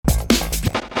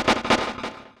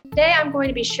Today, I'm going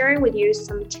to be sharing with you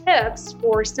some tips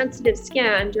for sensitive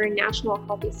skin during National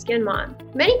Healthy Skin Month.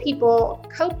 Many people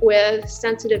cope with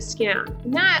sensitive skin,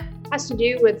 and that has to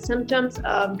do with symptoms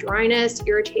of dryness,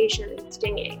 irritation, and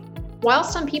stinging. While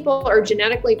some people are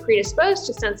genetically predisposed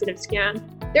to sensitive skin,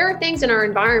 there are things in our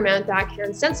environment that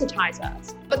can sensitize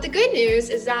us. But the good news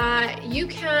is that you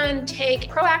can take a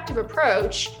proactive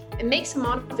approach and make some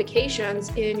modifications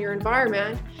in your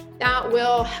environment that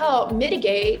will help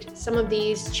mitigate some of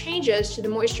these changes to the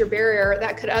moisture barrier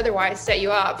that could otherwise set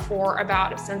you up for a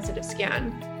bout of sensitive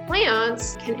skin.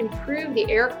 Plants can improve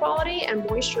the air quality and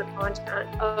moisture content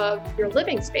of your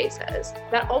living spaces.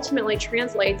 That ultimately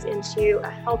translates into a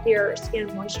healthier skin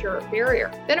moisture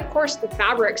barrier. Then, of course, the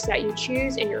fabrics that you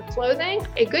choose in your clothing.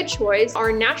 A good choice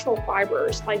are natural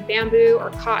fibers like bamboo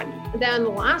or cotton.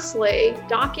 Then lastly,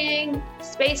 docking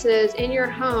spaces in your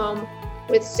home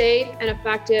with safe and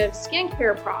effective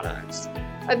skincare products.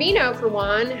 Aveeno, for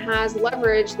one, has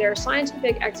leveraged their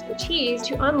scientific expertise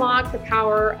to unlock the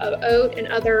power of oat and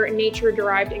other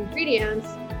nature-derived ingredients,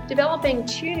 developing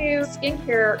 2 new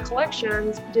skincare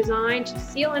collections designed to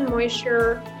seal in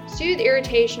moisture, soothe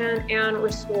irritation, and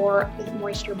restore the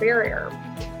moisture barrier.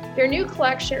 Their new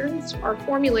collections are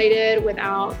formulated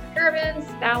without parabens,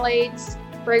 phthalates,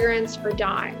 fragrance, or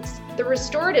dyes. The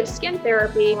Restorative Skin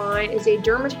Therapy line is a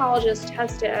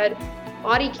dermatologist-tested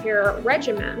body care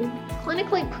regimen,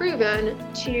 clinically proven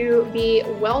to be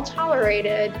well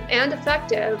tolerated and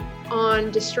effective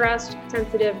on distressed,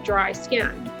 sensitive, dry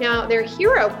skin. Now, their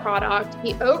hero product,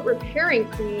 the Oat Repairing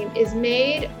Cream, is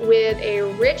made with a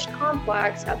rich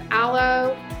complex of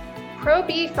aloe, Pro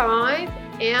B5,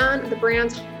 and the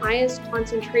brand's highest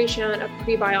concentration of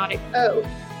prebiotic oat.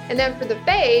 And then for the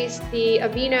face, the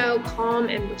Aveeno Calm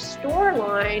and Restore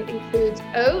line includes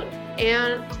oat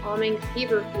and calming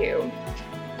feverfew.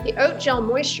 The oat gel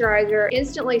moisturizer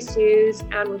instantly soothes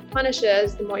and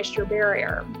replenishes the moisture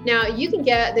barrier. Now, you can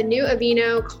get the new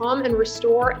Aveeno Calm and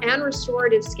Restore and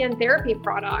Restorative Skin Therapy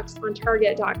products on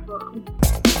Target.com.